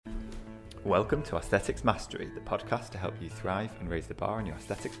Welcome to Aesthetics Mastery, the podcast to help you thrive and raise the bar in your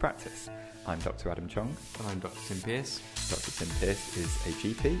aesthetics practice. I'm Dr. Adam Chong. And I'm Dr. Tim Pearce. Dr. Tim Pearce is a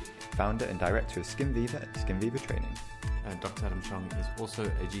GP, founder and director of SkinViva and SkinViva Training. And Dr. Adam Chong is also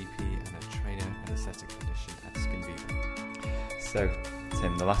a GP and a trainer and aesthetic clinician at SkinViva. So,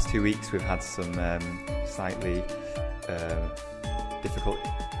 Tim, the last 2 weeks we've had some slightly difficult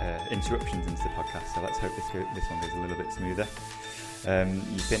interruptions into the podcast, so let's hope this one goes a little bit smoother.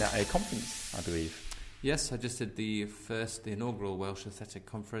 You've been at a conference, I believe. Yes, I just did the inaugural Welsh Aesthetic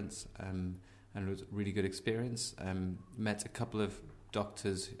Conference, and it was a really good experience. Met a couple of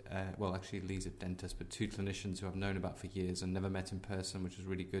doctors, actually Lee's a dentist, but two clinicians who I've known about for years and never met in person, which was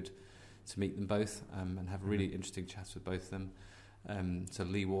really good to meet them both and have really interesting chats with both of them. So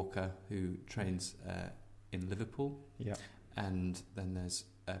Lee Walker, who trains in Liverpool, yeah, and then there's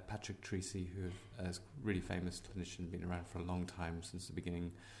Patrick Treacy, who is a really famous clinician, been around for a long time, since the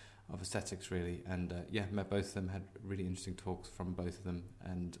beginning of aesthetics really, and met both of them, had really interesting talks from both of them,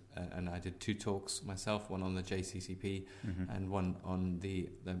 and I did two talks myself, one on the JCCP and one on the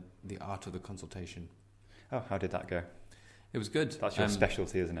art of the consultation. Oh, how did that go? It was good. That's your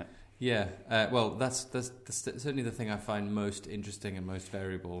specialty, isn't it? Yeah, that's certainly the thing I find most interesting and most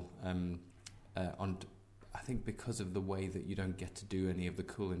variable I think because of the way that you don't get to do any of the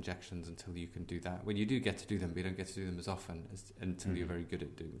cool injections until you can do that. When you do get to do them, but you don't get to do them as often until you're very good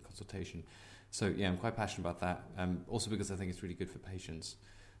at doing the consultation. So yeah, I'm quite passionate about that. Also because I think it's really good for patients.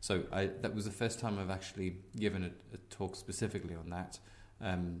 So that was the first time I've actually given a talk specifically on that.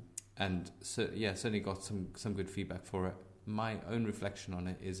 And so yeah, certainly got some good feedback for it. My own reflection on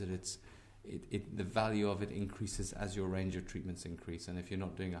it is that the value of it increases as your range of treatments increase. And if you're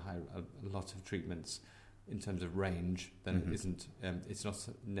not doing a lot of treatments in terms of range, then it isn't. It's not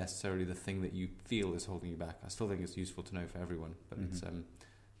necessarily the thing that you feel is holding you back. I still think it's useful to know for everyone, but it's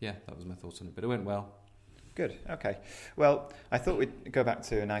that was my thoughts on it. But it went well. Good. Okay. Well, I thought we'd go back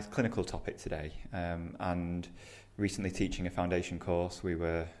to a nice clinical topic today. And recently, teaching a foundation course, we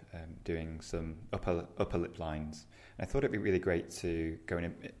were doing some upper lip lines. And I thought it'd be really great to go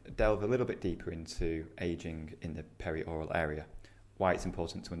and delve a little bit deeper into aging in the perioral area. Why it's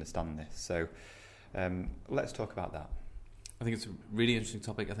important to understand this. So. Let's talk about that. I think it's a really interesting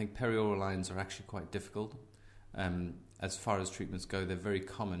topic. I think perioral lines are actually quite difficult. As far as treatments go, they're very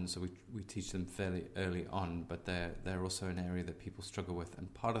common, so we teach them fairly early on, but they're also an area that people struggle with.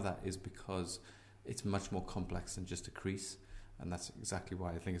 And part of that is because it's much more complex than just a crease, and that's exactly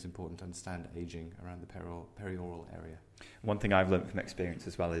why I think it's important to understand aging around the perioral area. One thing I've learned from experience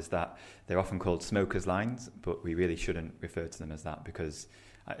as well is that they're often called smokers' lines, but we really shouldn't refer to them as that, because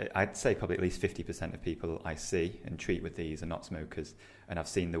I'd say probably at least 50% of people I see and treat with these are not smokers, and I've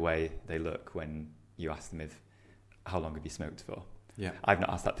seen the way they look when you ask them how long have you smoked for. Yeah, I've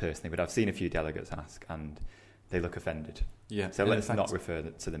not asked that personally, but I've seen a few delegates ask, and they look offended. Yeah, so let's not refer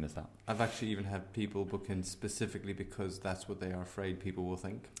to them as that. I've actually even had people book in specifically because that's what they are afraid people will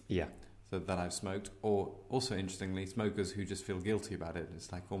think. Yeah. So that I've smoked, or also interestingly, smokers who just feel guilty about it.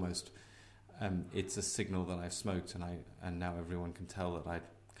 It's like almost. It's a signal that I've smoked, and now everyone can tell that I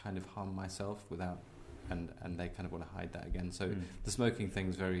kind of harm myself without, and they kind of want to hide that again. So the smoking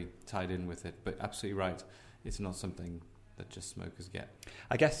thing's very tied in with it, but absolutely right. It's not something that just smokers get.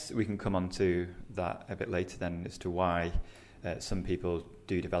 I guess we can come on to that a bit later then, as to why some people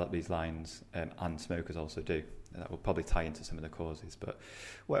do develop these lines and smokers also do. That will probably tie into some of the causes. But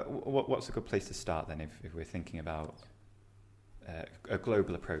what's a good place to start then if we're thinking about a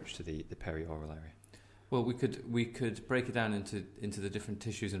global approach to the perioral area? Well, we could break it down into the different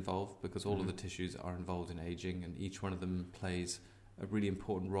tissues involved, because all of the tissues are involved in aging, and each one of them plays a really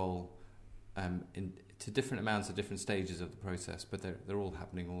important role to different amounts at different stages of the process, but they're all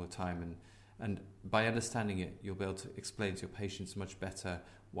happening all the time, and by understanding it, you'll be able to explain to your patients much better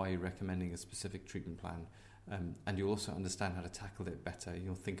why you're recommending a specific treatment plan, and you'll also understand how to tackle it better.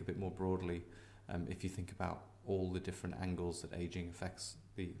 You'll think a bit more broadly if you think about all the different angles that aging affects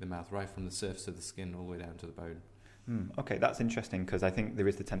the mouth, right from the surface of the skin all the way down to the bone. Okay, that's interesting, because I think there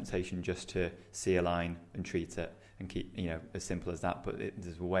is the temptation just to see a line and treat it and keep as simple as that, but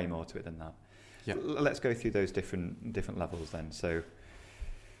there's way more to it than that. Yeah. Let's go through those different levels then. So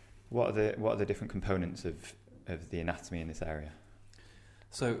what are the different components of the anatomy in this area?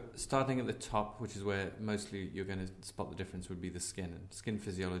 So starting at the top, which is where mostly you're going to spot the difference, would be the skin. And skin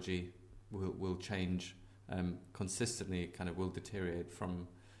physiology will change consistently. It kind of will deteriorate from,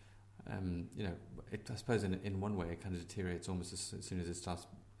 I suppose in one way it kind of deteriorates almost as soon as it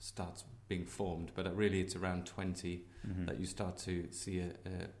starts being formed. But really it's around 20 that you start to see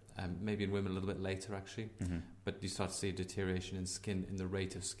maybe in women a little bit later actually, but you start to see a deterioration in the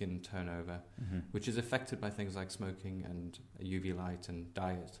rate of skin turnover, which is affected by things like smoking and UV light and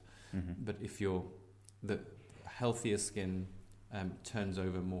diet. But if the healthier skin turns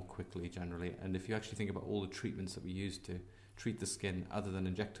over more quickly generally, and if you actually think about all the treatments that we use to treat the skin other than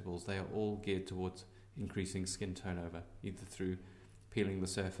injectables, they are all geared towards increasing skin turnover, either through peeling the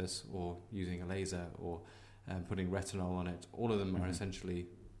surface or using a laser or putting retinol on it. All of them are essentially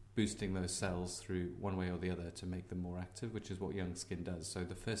boosting those cells through one way or the other to make them more active, which is what young skin does. So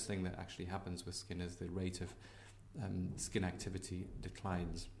the first thing that actually happens with skin is the rate of skin activity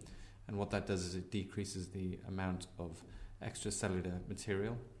declines. And what that does is it decreases the amount of extracellular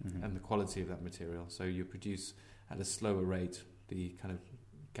material and the quality of that material. So you produce at a slower rate the kind of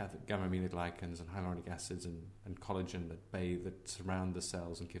gamma-aminoglycans and hyaluronic acids and collagen that surround the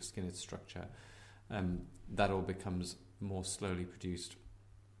cells and give skin its structure. That all becomes more slowly produced.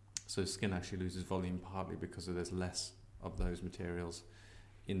 So skin actually loses volume partly because there's less of those materials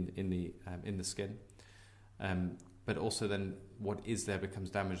in the skin. But also then what is there becomes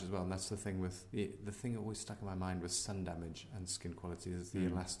damaged as well. And that's the thing with the thing that always stuck in my mind with sun damage and skin quality is the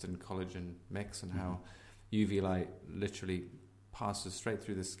elastin collagen mix, and how UV light literally passes straight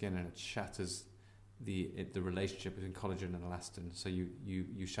through the skin and it shatters the relationship between collagen and elastin. So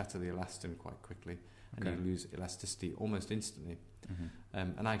you shatter the elastin quite quickly, and you lose elasticity almost instantly.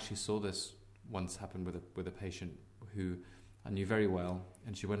 And I actually saw this once happen with a patient who I knew very well,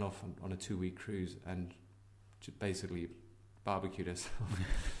 and she went off on a 2-week cruise and basically barbecued herself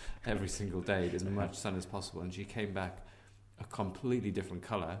every single day, as much sun as possible, and she came back a completely different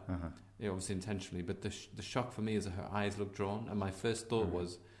colour, obviously intentionally, but the shock for me is that her eyes looked drawn, and my first thought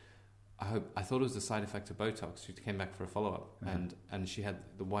was, I thought it was the side effect of Botox. She came back for a follow-up, and she had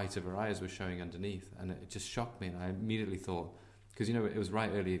the white of her eyes was showing underneath, and it just shocked me, and I immediately thought, because it was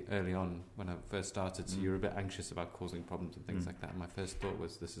right early on when I first started, so you're a bit anxious about causing problems and things like that, and my first thought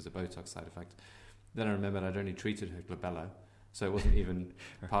was, this is a Botox side effect. Then I remembered I'd only treated her glabella, so it wasn't even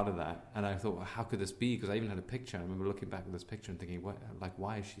part of that. And I thought, well, how could this be? Because I even had a picture. I remember looking back at this picture and thinking,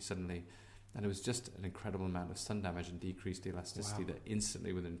 why is she suddenly... And it was just an incredible amount of sun damage and decreased elasticity that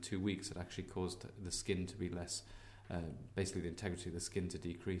instantly, within 2 weeks, it actually caused the skin to be less... basically the integrity of the skin to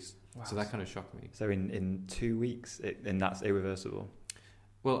decrease. Wow. So that kind of shocked me. So in 2 weeks, and that's irreversible?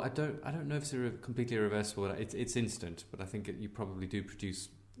 Well, I don't know if it's completely irreversible. It's instant, but I think you probably do produce...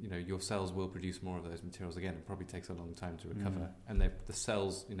 your cells will produce more of those materials again. It probably takes a long time to recover, and the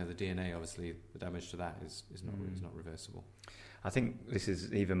cells, the DNA, obviously, the damage to that is not reversible. I think this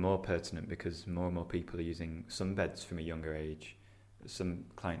is even more pertinent because more and more people are using sunbeds from a younger age. Some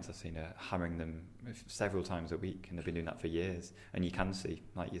clients I've seen are hammering them several times a week, and they've been doing that for years. And you can see,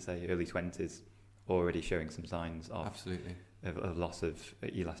 like you say, early 20s already showing some signs of absolutely of loss of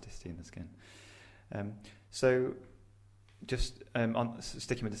elasticity in the skin. So. Just on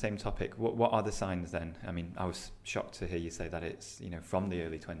sticking with the same topic, what are the signs then? I mean, I was shocked to hear you say that it's from the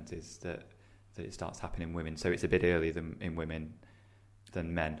early 20s that it starts happening in women. So it's a bit earlier in women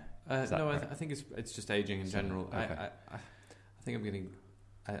than men. No, right? I think it's just aging in general. Okay. I think I'm getting.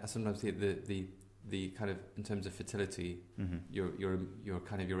 I sometimes see the kind of in terms of fertility, your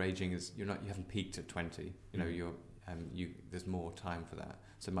kind of your aging is you haven't peaked at 20. There's more time for that,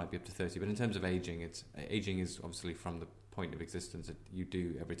 so it might be up to 30. But in terms of aging, aging is obviously from the point of existence that you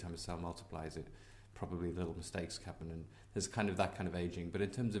do every time a cell multiplies. It probably little mistakes happen, and there's kind of that kind of aging. But in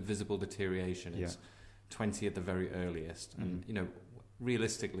terms of visible deterioration, it's 20 at the very earliest. And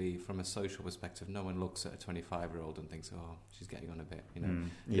realistically, from a social perspective, no one looks at a 25-year-old and thinks, "Oh, she's getting on a bit."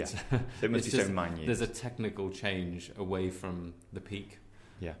 So it must be so minute. There's a technical change away from the peak,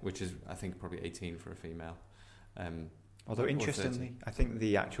 which is I think probably 18 for a female. Although interestingly, I think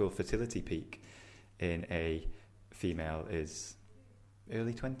the actual fertility peak in a female is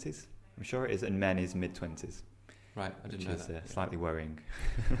early 20s. I'm sure it is, and men is mid-20s. Right, I didn't know that. Which is slightly worrying.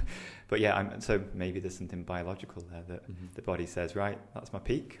 But so maybe there's something biological there that the body says, right, that's my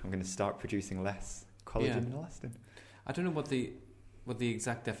peak. I'm going to start producing less collagen and elastin. I don't know what the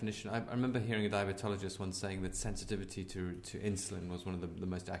exact definition. I remember hearing a diabetologist once saying that sensitivity to insulin was one of the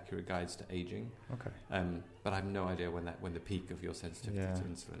most accurate guides to aging. Okay. But I have no idea when the peak of your sensitivity to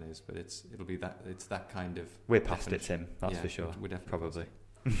insulin is. But it's that kind of. We're past it, Tim. That's for sure. We're definitely probably.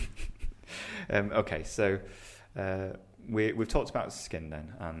 Okay, so we've talked about skin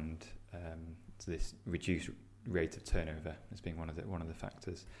then, and this reduced rate of turnover as being one of the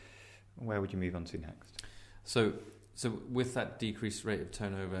factors. Where would you move on to next? So with that decreased rate of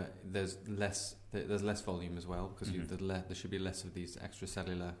turnover, there's less volume as well, because there should be less of these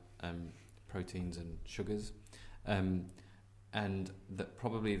extracellular proteins and sugars. and that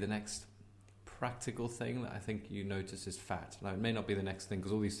probably the next practical thing that I think you notice is fat. Now, it may not be the next thing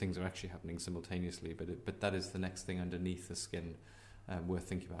because all these things are actually happening simultaneously, but that is the next thing underneath the skin worth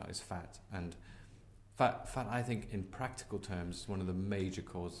thinking about is fat. And fat, I think, in practical terms, is one of the major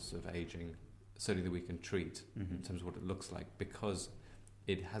causes of aging, certainly that we can treat in terms of what it looks like, because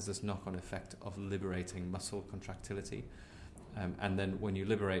it has this knock-on effect of liberating muscle contractility. And then when you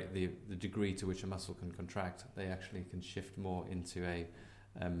liberate the degree to which a muscle can contract, they actually can shift more into a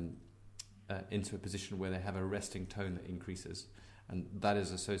position where they have a resting tone that increases, and that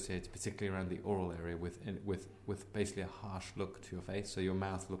is associated particularly around the oral area with basically a harsh look to your face. So your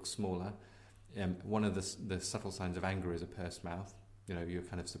mouth looks smaller. One of the subtle signs of anger is a pursed mouth. You're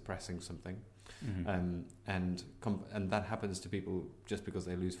kind of suppressing something, and that happens to people just because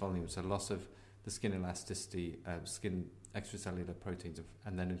they lose volume. So loss of the skin elasticity, skin extracellular proteins,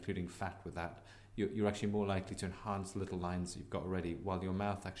 and then including fat with that. You're actually more likely to enhance the little lines you've got already, while your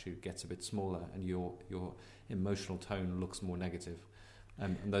mouth actually gets a bit smaller and your emotional tone looks more negative.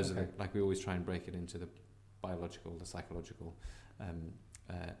 And those are like we always try and break it into the biological, the psychological,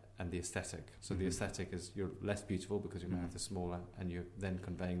 and the aesthetic. So the aesthetic is you're less beautiful because your mouth is smaller, and you're then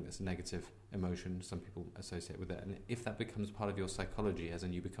conveying this negative emotion some people associate with it. And if that becomes part of your psychology, as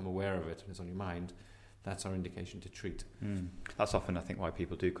in you become aware of it and it's on your mind, that's our indication to treat. That's often, I think, why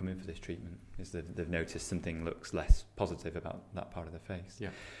people do come in for this treatment, is that they've noticed something looks less positive about that part of their face.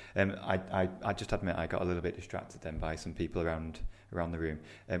 Yeah. I just admit I got a little bit distracted then by some people around the room.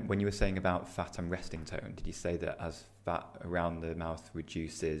 When you were saying about fat and resting tone, did you say that as fat around the mouth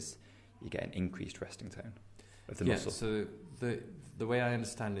reduces, you get an increased resting tone of the muscle? So the way I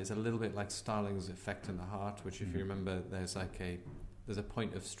understand it is a little bit like Starling's effect in the heart, which if you remember, there's a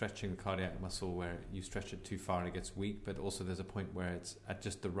point of stretching the cardiac muscle where you stretch it too far and it gets weak, but also there's a point where it's at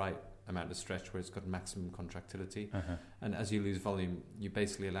just the right amount of stretch where it's got maximum contractility. And as you lose volume, you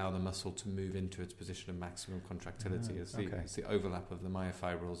basically allow the muscle to move into its position of maximum contractility. It's the overlap of the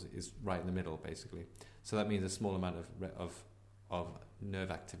myofibrils is right in the middle, basically. So that means a small amount of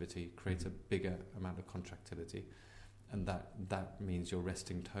nerve activity creates a bigger amount of contractility. And that means your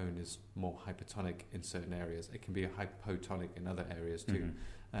resting tone is more hypertonic in certain areas. It can be hypotonic in other areas too.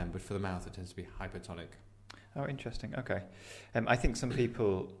 But for the mouth, it tends to be hypertonic. Oh, interesting. Okay. I think some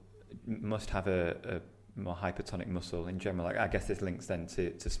people must have a more hypertonic muscle in general. I guess this links then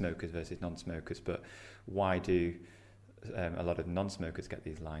to smokers versus non-smokers. But why do a lot of non-smokers get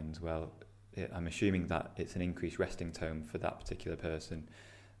these lines? Well, I'm assuming that it's an increased resting tone for that particular person.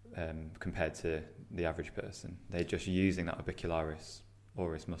 Compared to the average person, they're just using that orbicularis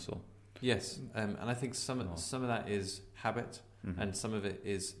oris muscle. Yes, and I think some of that is habit, and some of it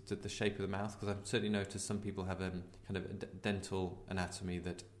is the shape of the mouth. Because I've certainly noticed some people have a kind of a dental anatomy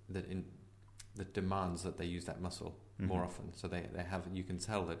that demands that they use that muscle more often. So they have, you can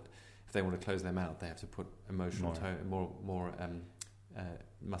tell that if they want to close their mouth, they have to put emotional tone, more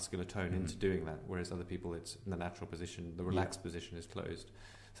muscular tone into doing that. Whereas other people, it's in the natural position, the relaxed position is closed.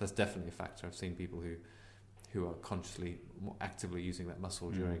 So that's definitely a factor. I've seen people who are consciously, more actively using that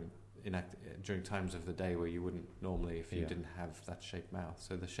muscle during times of the day where you wouldn't normally if you didn't have that shaped mouth.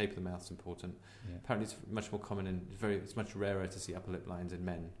 So the shape of the mouth is important. Apparently it's much more common it's much rarer to see upper lip lines in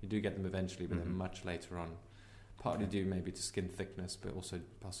men. You do get them eventually, but they're much later on. Partly due maybe to skin thickness, but also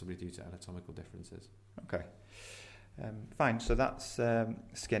possibly due to anatomical differences. Okay. Fine. So that's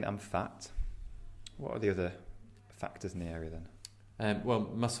skin and fat. What are the other factors in the area then? Well,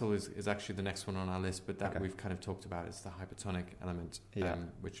 muscle is actually the next one on our list, but that we've kind of talked about. It's the hypertonic element,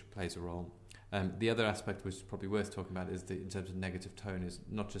 which plays a role. The other aspect which is probably worth talking about is in terms of negative tone is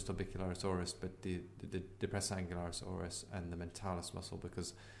not just orbicularis oris, but the depressa angularis oris and the mentalis muscle,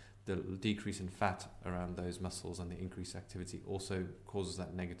 because the decrease in fat around those muscles and the increased activity also causes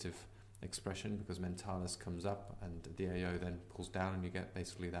that negative expression, because mentalis comes up and DAO then pulls down, and you get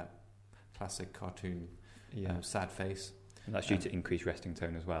basically that classic cartoon sad face. And that's due to increased resting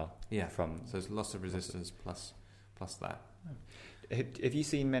tone as well. Yeah. So there's loss of resistance plus that. Have you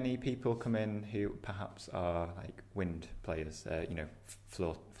seen many people come in who perhaps are like wind players?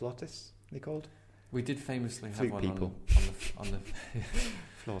 Flautists, they're called? We did famously have flute one people. on the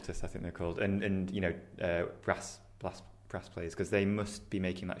flautists, I think they're called, and brass players, because they must be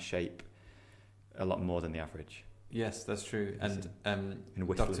making that shape a lot more than the average. Yes, that's true. And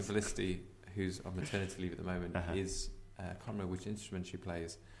Dr. Felicity, who's on maternity leave at the moment, is I can't remember which instrument she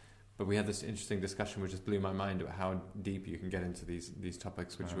plays, but we had this interesting discussion which just blew my mind about how deep you can get into these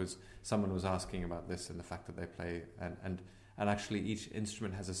topics, which was someone was asking about this and the fact that they play and actually each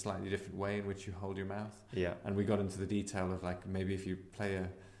instrument has a slightly different way in which you hold your mouth. Yeah. And we got into the detail of like maybe if you play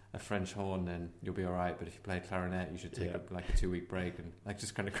a French horn, then you'll be all right. But if you play a clarinet, you should take like a 2-week break, and like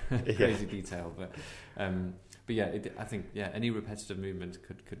just kind of crazy detail. But yeah, I think any repetitive movement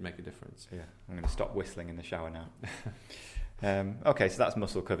could make a difference. Yeah, I'm going to stop whistling in the shower now. Okay, so that's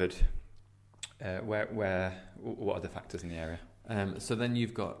muscle covered. What are the factors in the area? So then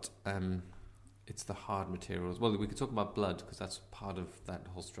you've got it's the hard materials. Well, we could talk about blood because that's part of that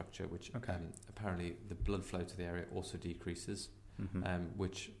whole structure. Which apparently the blood flow to the area also decreases.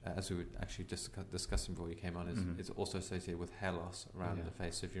 Which, as we were actually discussing before you came on, is also associated with hair loss around the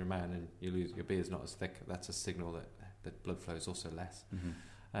face. So if you're a man and your beard's not as thick, that's a signal that blood flow is also less,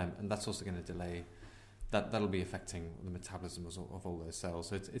 and that's also going to delay. That'll be affecting the metabolism of all those cells.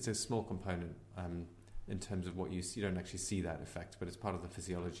 So it's a small component in terms of what you see. You don't actually see that effect, but it's part of the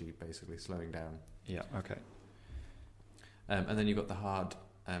physiology, basically slowing down. Yeah. Okay. And then you've got the hard.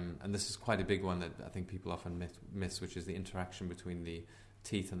 And this is quite a big one that I think people often miss, which is the interaction between the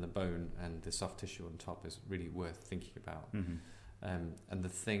teeth and the bone and the soft tissue on top is really worth thinking about. And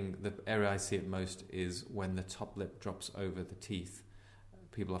the area I see it most is when the top lip drops over the teeth.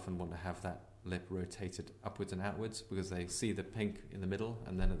 People often want to have that lip rotated upwards and outwards because they see the pink in the middle,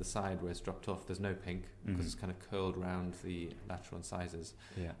 and then at the side where it's dropped off, there's no pink because it's kind of curled around the lateral incisors.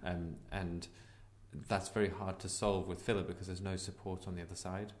 Yeah. And that's very hard to solve with filler because there's no support on the other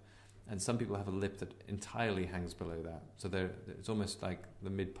side. And some people have a lip that entirely hangs below that. So it's almost like the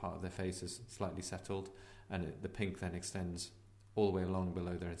mid part of their face is slightly settled, and the pink then extends all the way along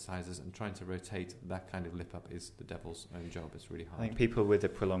below their incisors, and trying to rotate that kind of lip up is the devil's own job. It's really hard. I think people with a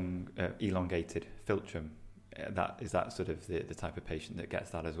prolonged, elongated philtrum, is that sort of the type of patient that gets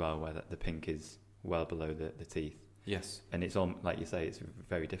that as well, where the pink is well below the teeth. Yes. And it's all, like you say, it's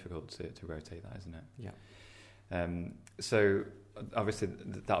very difficult to rotate that, isn't it? Yeah. So obviously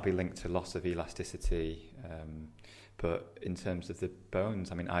that'll be linked to loss of elasticity, but in terms of the bones,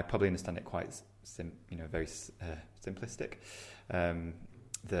 I mean, I probably understand it quite very simplistic,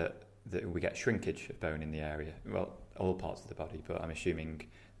 that we get shrinkage of bone in the area. Well, all parts of the body, but I'm assuming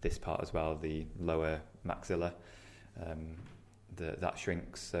this part as well, the lower maxilla. That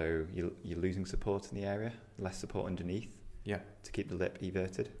shrinks, so you're losing support in the area, less support underneath. Yeah. To keep the lip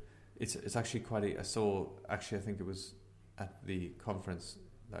everted. It's actually I think it was at the conference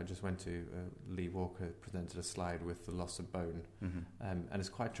that I just went to. Lee Walker presented a slide with the loss of bone, and it's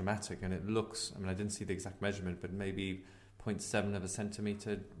quite dramatic. And it looks. I mean, I didn't see the exact measurement, but maybe 0.7 of a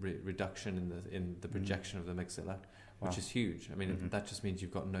centimeter reduction in the projection of the maxilla, which is huge. I mean, that just means you've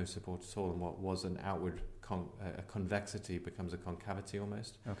got no support at all, and what was an outward a convexity becomes a concavity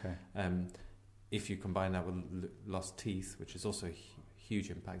almost. Okay. If you combine that with lost teeth, which is also a huge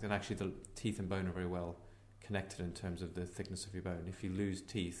impact, and actually the teeth and bone are very well connected in terms of the thickness of your bone. If you lose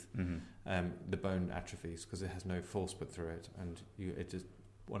teeth, the bone atrophies because it has no force put through it, and it is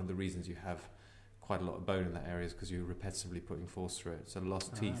one of the reasons you have quite a lot of bone in that area is because you're repetitively putting force through it. So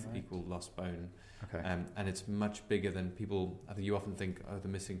lost teeth equal lost bone. Okay. And it's much bigger than people. I think you often think, the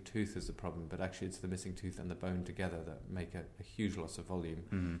missing tooth is the problem, but actually it's the missing tooth and the bone together that make a huge loss of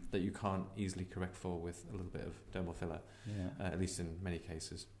volume that you can't easily correct for with a little bit of dermal filler. Yeah. At least in many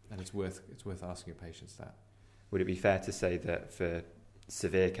cases, and it's worth asking your patients that. Would it be fair to say that for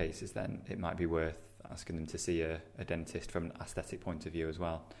severe cases, then it might be worth asking them to see a dentist from an aesthetic point of view as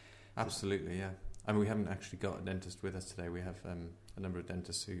well? Absolutely, yeah. I mean, we haven't actually got a dentist with us today. We have a number of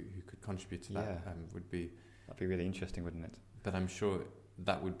dentists who could contribute to that. That'd be really interesting, wouldn't it? But I'm sure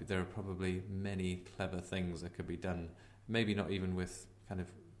that would be. There are probably many clever things that could be done. Maybe not even with kind of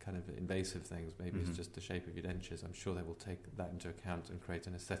invasive things. Maybe it's just the shape of your dentures. I'm sure they will take that into account and create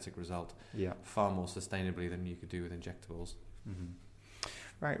an aesthetic result far more sustainably than you could do with injectables.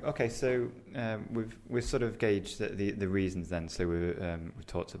 Right. Okay. So we've sort of gauged the reasons then. So we've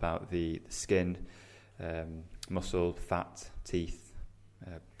talked about the skin, muscle, fat, teeth,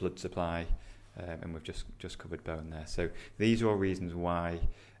 blood supply, and we've just covered bone there. So these are all reasons why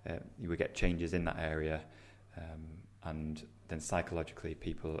you would get changes in that area, and then psychologically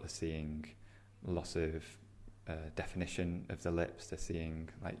people are seeing loss of definition of the lips. They're seeing,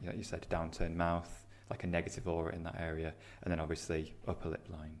 like you said, downturned mouth, like a negative aura in that area, and then obviously upper lip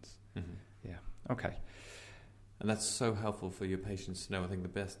lines. Yeah. Okay. And that's so helpful for your patients to know. I think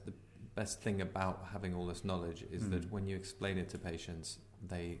the best thing about having all this knowledge is that when you explain it to patients,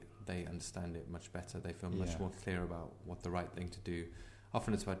 they understand it much better. They feel much more clear about what the right thing to do.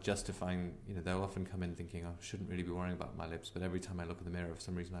 Often it's about justifying. They'll often come in thinking, I shouldn't really be worrying about my lips, but every time I look in the mirror, for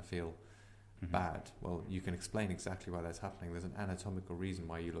some reason I feel bad. Well, you can explain exactly why that's happening. There's an anatomical reason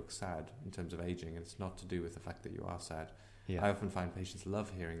why you look sad in terms of aging, and it's not to do with the fact that you are sad. I often find patients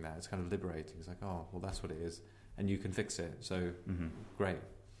love hearing that. It's kind of liberating. It's like, oh, well, that's what it is, and you can fix it. So great.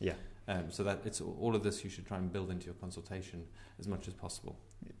 Yeah. So that it's all of this you should try and build into your consultation as much as possible.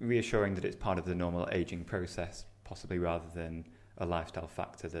 Reassuring that it's part of the normal aging process, possibly rather than a lifestyle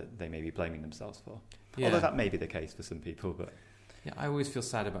factor that they may be blaming themselves for. Yeah. Although that may be the case for some people, but yeah, I always feel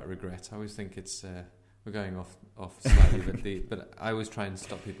sad about regret. I always think it's we're going off slightly, but I always try and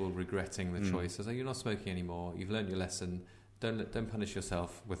stop people regretting the choice. I was like, you're not smoking anymore. You've learned your lesson. Don't punish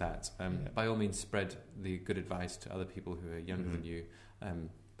yourself with that. By all means, spread the good advice to other people who are younger than you.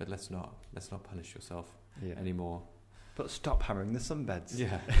 But let's not punish yourself anymore. But stop hammering the sunbeds.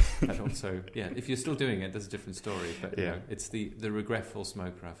 Yeah, and also, if you're still doing it, that's a different story. But you know, it's the regretful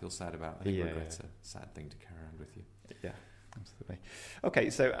smoker I feel sad about. I think regret's a sad thing to carry around with you. Yeah, absolutely. Okay,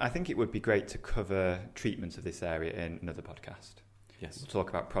 so I think it would be great to cover treatment of this area in another podcast. Yes. We'll talk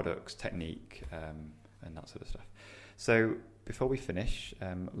about products, technique, and that sort of stuff. So before we finish,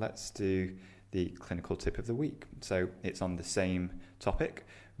 let's do the clinical tip of the week. So it's on the same topic.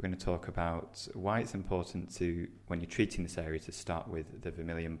 We're going to talk about why it's important to, when you're treating this area, to start with the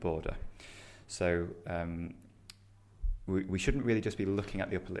vermilion border. So we shouldn't really just be looking at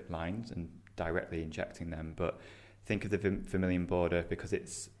the upper lip lines and directly injecting them, but think of the vermilion border because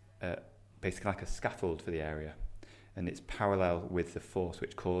it's basically like a scaffold for the area, and it's parallel with the force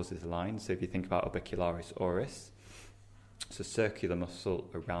which causes the line. So if you think about orbicularis oris, it's a circular muscle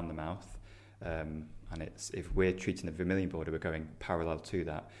around the mouth, and if we're treating the vermilion border, we're going parallel to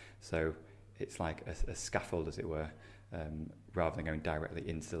that. So it's like a scaffold, as it were, rather than going directly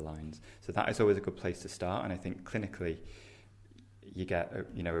into the lines. So that is always a good place to start, and I think clinically you get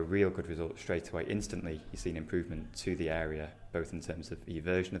a real good result straight away. Instantly, you see an improvement to the area, both in terms of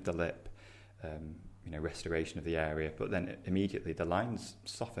eversion of the lip, restoration of the area, but then immediately the lines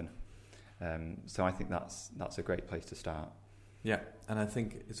soften. So I think that's a great place to start. Yeah, and I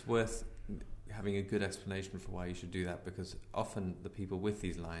think it's worth having a good explanation for why you should do that, because often the people with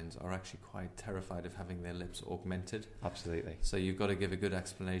these lines are actually quite terrified of having their lips augmented. Absolutely. So you've got to give a good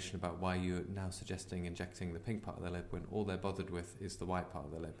explanation about why you're now suggesting injecting the pink part of their lip when all they're bothered with is the white part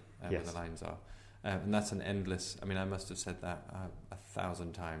of their lip, where the lines are. And that's an endless, I must have said that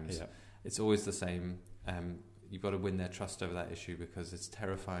 1,000 times. Yeah. It's always the same. You've got to win their trust over that issue, because it's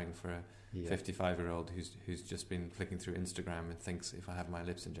terrifying for a 55-year-old who's just been flicking through Instagram and thinks, if I have my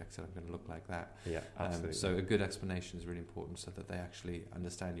lips injected, I'm going to look like that. Yeah, absolutely. So a good explanation is really important, so that they actually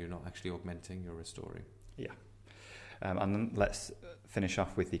understand you're not actually augmenting, you're restoring. Yeah. And then let's finish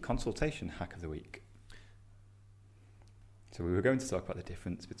off with the consultation hack of the week. So we were going to talk about the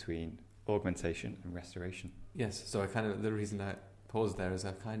difference between augmentation and restoration. Yes. So the reason I paused there is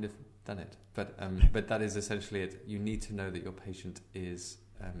I've kind of done it, but that is essentially it. You need to know that your patient is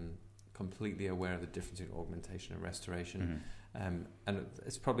completely aware of the difference between augmentation and restoration, and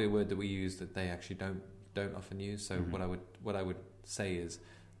it's probably a word that we use that they actually don't often use. So what I would say is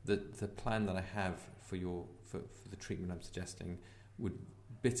that the plan that I have for the treatment I'm suggesting would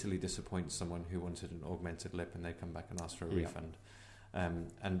bitterly disappoint someone who wanted an augmented lip and they come back and ask for a refund,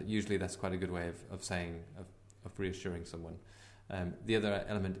 and usually that's quite a good way of reassuring someone. The other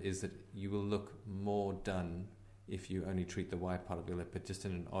element is that you will look more done if you only treat the white part of your lip, but just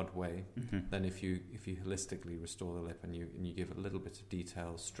in an odd way, than if you holistically restore the lip and you give a little bit of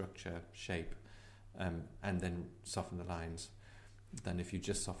detail, structure, shape, and then soften the lines, than if you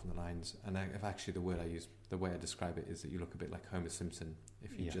just soften the lines. And if actually the way I describe it is that you look a bit like Homer Simpson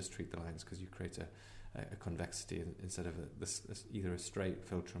if you just treat the lines, because you create a convexity instead of either a straight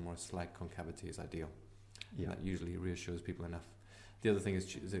philtrum or a slight concavity is ideal. Yeah. And that usually reassures people enough. The other thing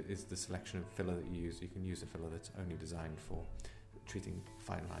is the selection of filler that you use. You can use a filler that's only designed for treating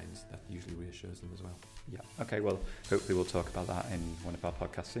fine lines. That usually reassures them as well. Yeah. Okay, well, hopefully we'll talk about that in one of our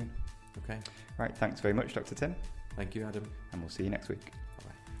podcasts soon. Okay. Right, thanks very much, Dr. Tim. Thank you, Adam. And we'll see you next week.